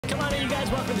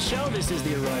guys, welcome to the show. This is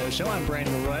the Arroyo Show. I'm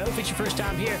Brandon Arroyo. If it's your first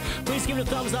time here, please give it a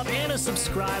thumbs up and a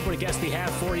subscribe. What a guest we have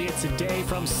for you today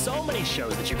from so many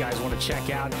shows that you guys want to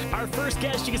check out. Our first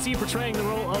guest you can see portraying the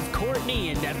role of Courtney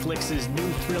in Netflix's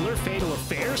new thriller, Fatal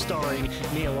Affair, starring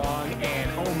Nia Long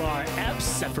and Omar Epps,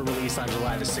 set for release on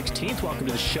July the 16th. Welcome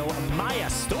to the show, Maya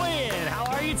STOJAN. How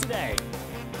are you today?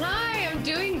 Hi, I'm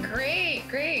doing great.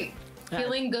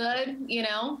 Feeling good, you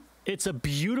know? It's a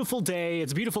beautiful day.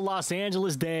 It's a beautiful Los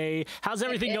Angeles day. How's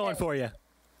everything going for you?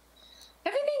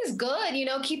 Everything's good, you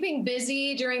know, keeping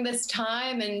busy during this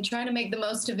time and trying to make the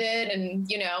most of it. And,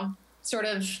 you know, sort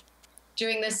of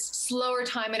during this slower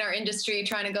time in our industry,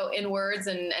 trying to go inwards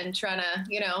and trying to,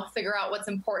 you know, figure out what's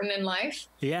important in life.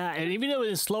 Yeah, and even though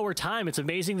it's a slower time, it's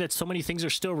amazing that so many things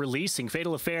are still releasing.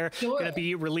 Fatal Affair going to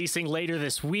be releasing later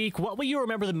this week. What will you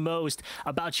remember the most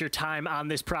about your time on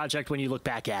this project when you look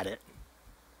back at it?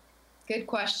 Good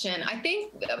question. I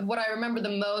think what I remember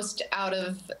the most out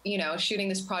of, you know, shooting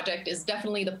this project is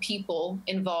definitely the people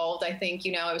involved. I think,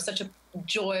 you know, it was such a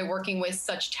joy working with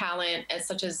such talent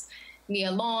such as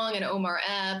Nia Long and Omar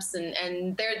Epps,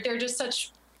 and they're just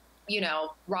such, you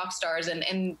know, rock stars,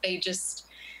 and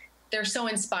they're so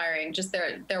inspiring. Just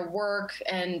their work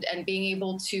and being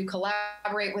able to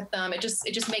collaborate with them, it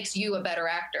just makes you a better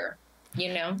actor,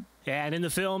 you know. Yeah, and in the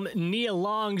film, in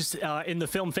the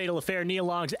film Fatal Affair, Nia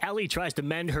Long's Ellie tries to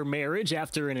mend her marriage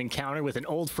after an encounter with an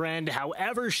old friend.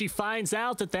 However, she finds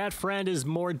out that friend is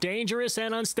more dangerous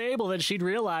and unstable than she'd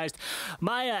realized.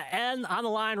 Maya, and on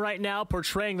the line right now,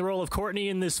 portraying the role of Courtney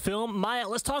in this film. Maya,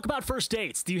 let's talk about first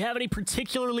dates. Do you have any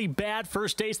particularly bad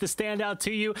first dates that stand out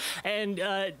to you? And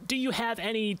do you have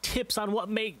any tips on what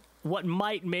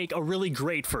might make a really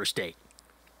great first date?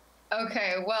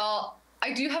 Okay, well,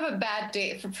 I do have a bad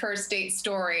date for first date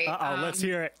story. Let's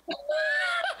hear it.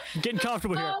 Getting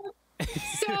comfortable here.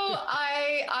 So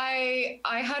I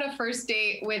had a first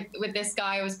date with this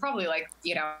guy. It was probably like,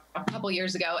 you know, a couple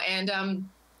years ago. And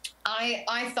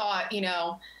I thought, you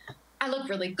know, I looked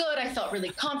really good. I felt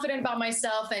really confident about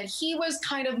myself. And he was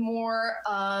kind of more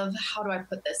of, how do I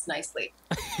put this nicely?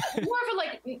 More of a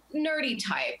like nerdy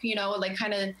type, you know, like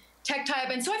kind of tech type.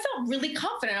 And so I felt really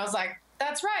confident. I was like,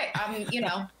 that's right. I'm, you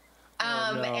know.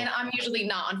 No. And I'm usually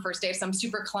not on first dates. I'm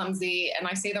super clumsy and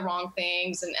I say the wrong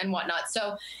things and whatnot.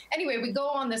 So anyway, we go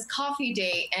on this coffee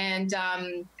date and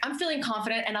I'm feeling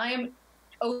confident and I am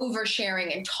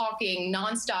oversharing and talking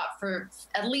nonstop for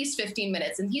at least 15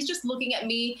 minutes. And he's just looking at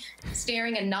me,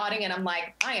 staring and nodding. And I'm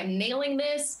like, I am nailing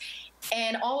this.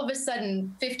 And all of a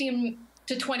sudden, 15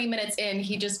 to 20 minutes in,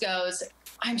 he just goes,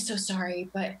 I'm so sorry,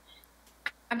 but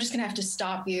I'm just going to have to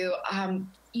stop you.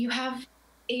 You have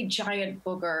a giant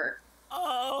booger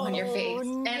on your face.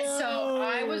 No. And so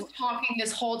I was talking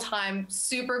this whole time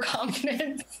super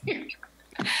confident. I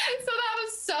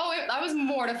was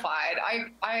mortified.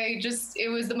 It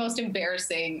was the most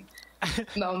embarrassing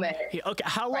moment. Okay,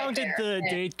 how long did the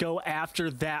date go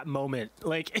after that moment?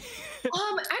 Like,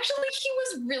 actually, he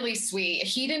was really sweet.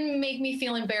 He didn't make me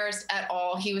feel embarrassed at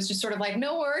all. He was just sort of like,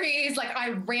 no worries. Like, I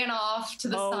ran off to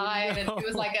the side and it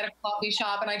was like at a coffee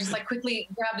shop and I just like quickly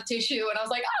grabbed a tissue and I was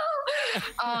like, oh.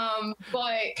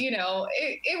 But you know,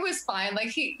 it was fine.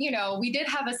 Like you know, we did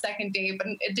have a second date, but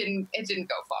it didn't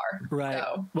go far. Right.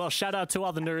 So. Well, shout out to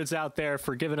all the nerds out there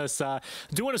for giving us,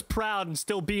 doing us proud and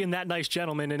still being that nice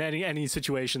gentleman in any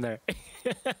situation there.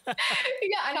 Yeah,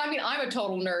 and I mean, I'm a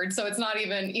total nerd, so it's not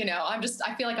even, you know, I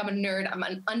feel like I'm a nerd. I'm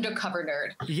an undercover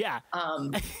nerd. Yeah.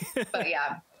 But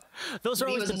yeah. Those are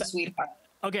he always was a sweetheart.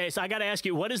 Okay, so I got to ask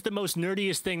you, what is the most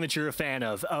nerdiest thing that you're a fan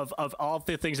of all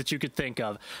the things that you could think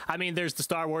of? I mean, there's the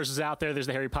Star Wars out there, there's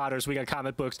the Harry Potters, we got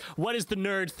comic books. What is the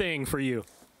nerd thing for you?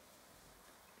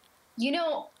 You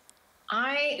know,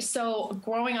 so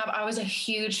growing up, I was a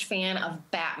huge fan of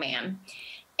Batman.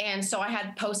 And so I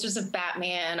had posters of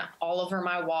Batman all over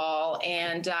my wall.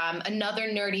 And another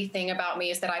nerdy thing about me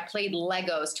is that I played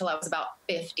Legos till I was about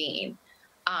 15.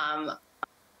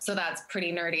 So that's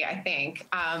pretty nerdy, I think.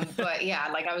 But yeah,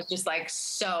 like I was just like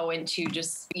so into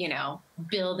just, you know,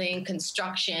 building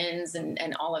constructions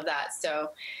and all of that.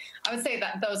 So I would say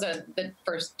that those are the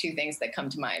first two things that come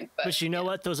to mind. But you know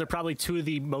what? Those are probably two of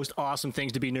the most awesome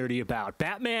things to be nerdy about.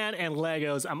 Batman and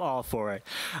Legos, I'm all for it.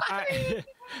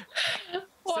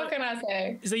 What can I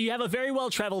say? So you have a very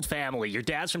well-traveled family. Your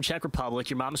dad's from Czech Republic.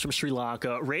 Your mom's from Sri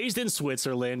Lanka, raised in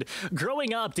Switzerland.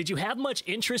 Growing up, did you have much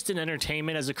interest in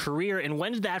entertainment as a career? And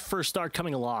when did that first start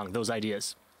coming along, those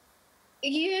ideas?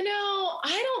 You know,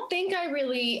 I don't think I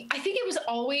think it was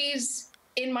always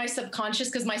in my subconscious,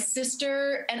 because my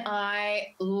sister and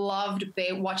I loved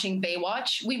watching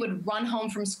Baywatch. We would run home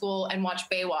from school and watch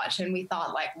Baywatch, and we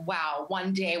thought like, wow,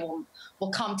 one day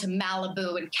we'll come to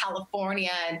Malibu in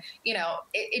California, and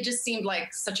it just seemed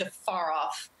like such a far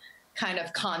off kind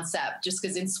of concept, just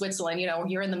because in Switzerland,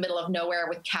 you're in the middle of nowhere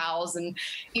with cows, and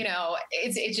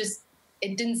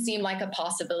it didn't seem like a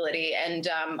possibility. And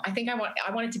I think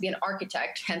I wanted to be an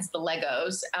architect, hence the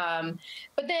Legos.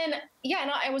 But then,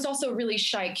 and I was also a really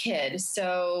shy kid.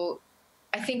 So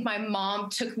I think my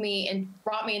mom took me and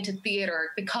brought me into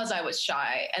theater because I was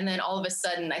shy. And then all of a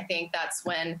sudden, I think that's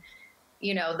when,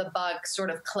 the bug sort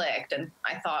of clicked. And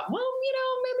I thought, well,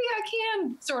 maybe I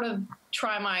can sort of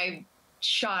try my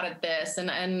shot at this. And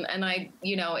I,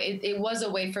 it was a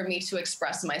way for me to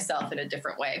express myself in a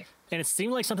different way. And it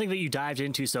seemed like something that you dived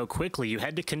into so quickly. You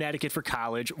head to Connecticut for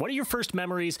college. What are your first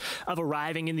memories of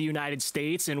arriving in the United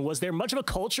States? And was there much of a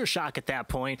culture shock at that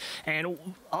point? And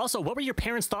also, what were your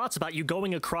parents' thoughts about you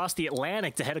going across the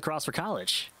Atlantic to head across for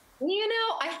college?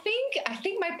 I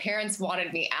think my parents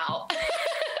wanted me out.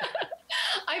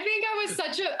 I think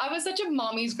I was such a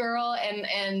mommy's girl,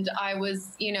 and I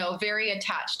was, very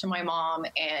attached to my mom,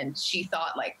 and she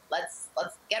thought like, let's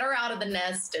get her out of the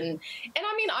nest. And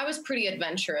I mean, I was pretty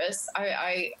adventurous.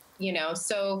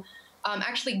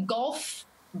 Actually golf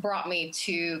brought me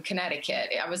to Connecticut.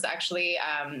 I was actually,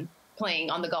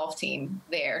 playing on the golf team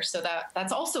there. So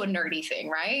that's also a nerdy thing,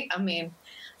 right? I mean,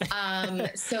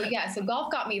 so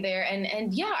golf got me there. And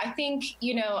I think,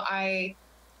 I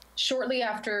shortly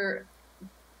after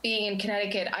being in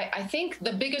Connecticut, I think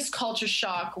the biggest culture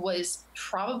shock was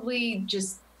probably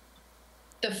just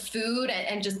the food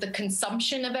and just the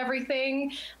consumption of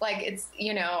everything. Like it's,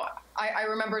 I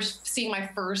remember seeing my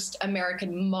first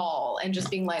American mall and just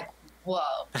being like, whoa,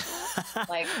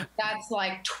 like that's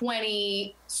like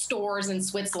 20 stores in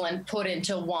Switzerland put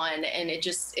into one. And it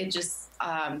just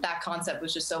that concept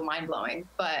was just so mind blowing.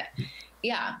 But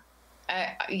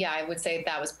I would say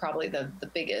that was probably the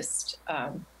biggest,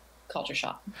 culture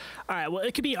shock. All right. Well,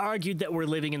 it could be argued that we're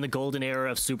living in the golden era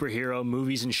of superhero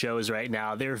movies and shows right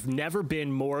now. There have never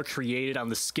been more created on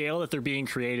the scale that they're being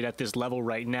created at this level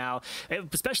right now,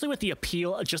 especially with the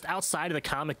appeal just outside of the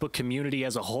comic book community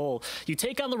as a whole. You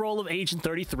take on the role of Agent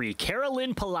 33,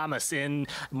 Carolyn Palamas in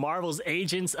Marvel's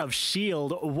Agents of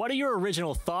S.H.I.E.L.D. What are your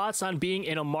original thoughts on being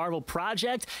in a Marvel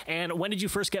project, and when did you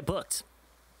first get booked?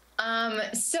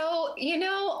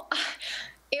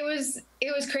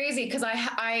 It was crazy because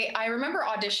I remember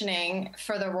auditioning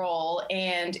for the role,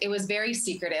 and it was very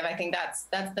secretive. I think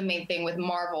that's the main thing with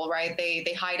Marvel, right? They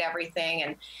hide everything,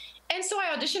 and so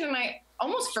I auditioned, and I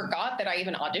almost forgot that I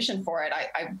even auditioned for it.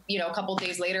 I a couple of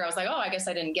days later, I was like, oh, I guess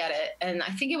I didn't get it. And I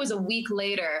think it was a week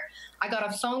later, I got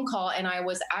a phone call, and I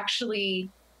was actually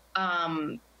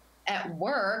at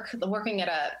work, working at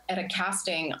a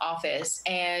casting office,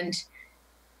 and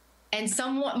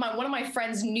one of my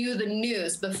friends knew the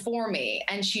news before me,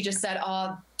 and she just said,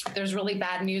 oh, there's really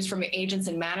bad news from agents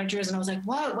and managers. And I was like,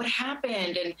 what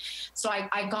happened? And so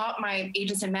I got my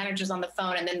agents and managers on the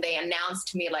phone, and then they announced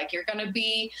to me, like, you're going to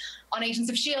be on Agents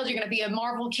of S.H.I.E.L.D. You're going to be a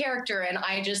Marvel character. And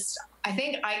I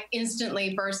think I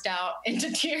instantly burst out into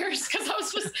tears because I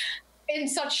was just in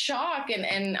such shock.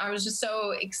 And I was just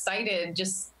so excited.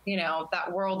 Just,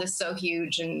 that world is so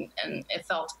huge, and it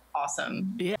felt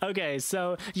awesome. Yeah. Okay.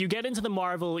 So you get into the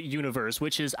Marvel universe,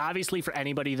 which is obviously, for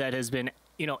anybody that has been,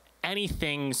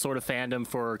 anything sort of fandom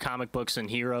for comic books and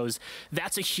heroes,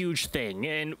 that's a huge thing.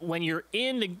 And when you're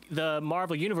in the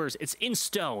Marvel universe, it's in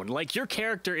stone. Like, your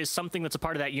character is something that's a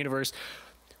part of that universe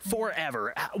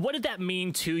forever. What did that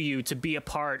mean to you to be a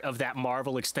part of that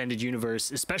Marvel extended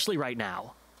universe, especially right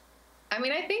now? I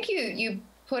mean, I think you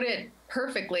put it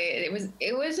perfectly. It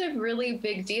was a really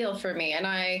big deal for me. And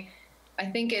I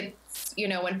think it's,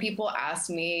 when people ask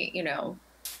me,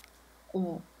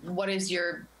 what is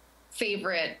your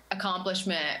favorite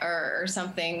accomplishment or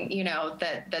something,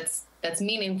 that's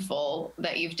meaningful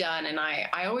that you've done. And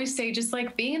I always say, just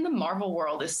like, being in the Marvel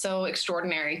world is so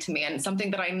extraordinary to me, and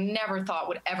something that I never thought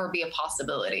would ever be a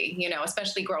possibility,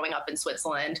 especially growing up in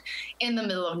Switzerland in the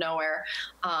middle of nowhere,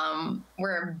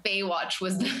 where Baywatch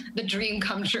was the dream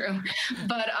come true.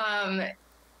 But I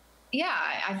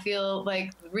feel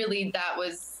like really that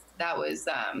was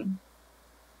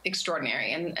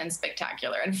extraordinary and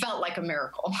spectacular, and felt like a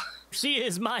miracle. She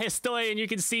is Maya Stoyan. You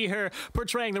can see her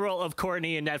portraying the role of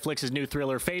Courtney in Netflix's new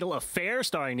thriller Fatal Affair,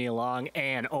 starring Nia Long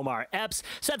and Omar Epps,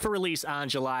 set for release on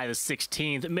July the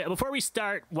 16th. Before we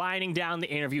start winding down the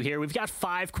interview here, we've got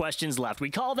 5 questions left.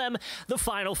 We call them the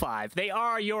final 5. They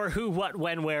are your who, what,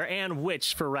 when, where, and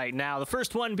which for right now. The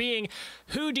first one being,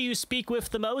 who do you speak with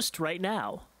the most right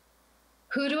now?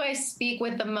 Who do I speak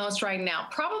with the most right now?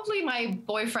 Probably my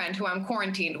boyfriend, who I'm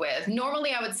quarantined with.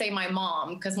 Normally, I would say my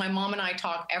mom, because my mom and I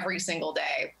talk every single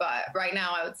day. But right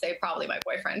now, I would say probably my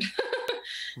boyfriend.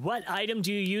 What item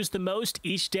do you use the most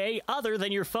each day other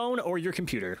than your phone or your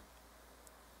computer?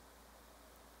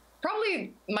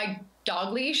 Probably my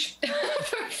dog leash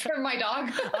for my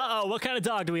dog. Uh-oh, what kind of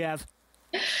dog do we have?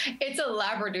 It's a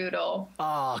Labradoodle.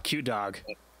 Oh, cute dog.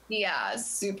 Yeah,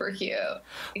 super cute.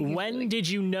 When did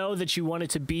you know that you wanted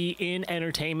to be in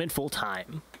entertainment full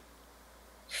time?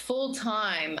 Full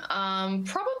time?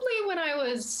 Probably when I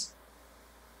was,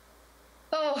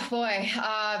 oh boy,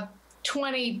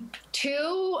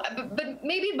 22, but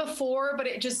maybe before, but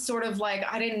it just sort of like,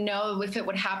 I didn't know if it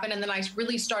would happen. And then I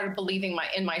really started believing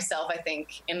in myself, I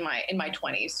think, in my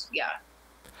 20s. Yeah.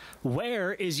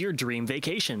 Where is your dream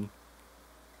vacation?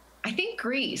 I think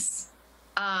Greece.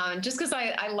 Just because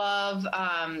I love,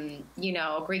 you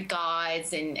know, Greek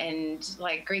gods and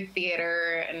like Greek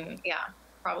theater, and yeah,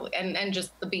 probably. And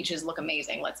just the beaches look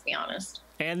amazing, let's be honest.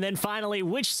 And then finally,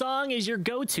 which song is your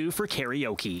go-to for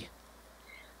karaoke?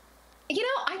 You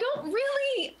know, I don't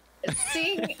really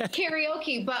sing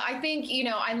karaoke, but I think, you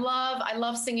know, I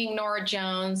love singing Norah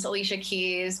Jones, Alicia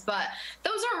Keys, but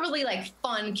those aren't really like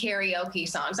fun karaoke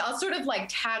songs. I'll sort of like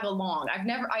tag along.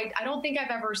 I don't think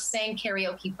I've ever sang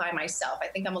karaoke by myself. I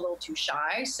think I'm a little too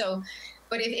shy. So,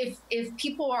 but if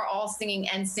people are all singing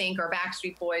NSYNC or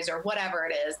Backstreet Boys or whatever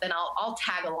it is, then I'll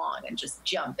tag along and just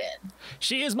jump in.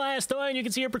 She is Maya Stoyan. You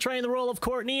can see her portraying the role of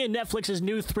Courtney in Netflix's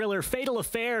new thriller Fatal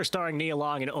Affair, starring Nia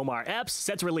Long and Omar Epps,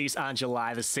 set to release on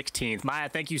July the 16th. Maya,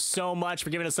 thank you so much for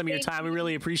giving us some of your time. We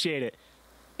really appreciate it.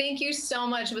 Thank you so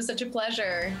much. It was such a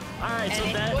pleasure. All right,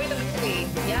 and so enjoy the movie.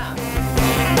 Yeah.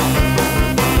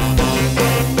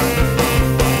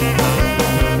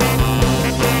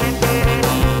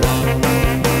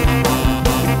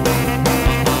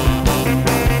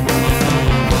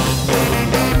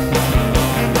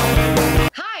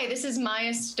 This is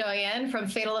Maya Stoyan from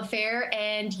Fatal Affair,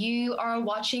 and you are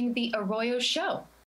watching The ARROYO Show.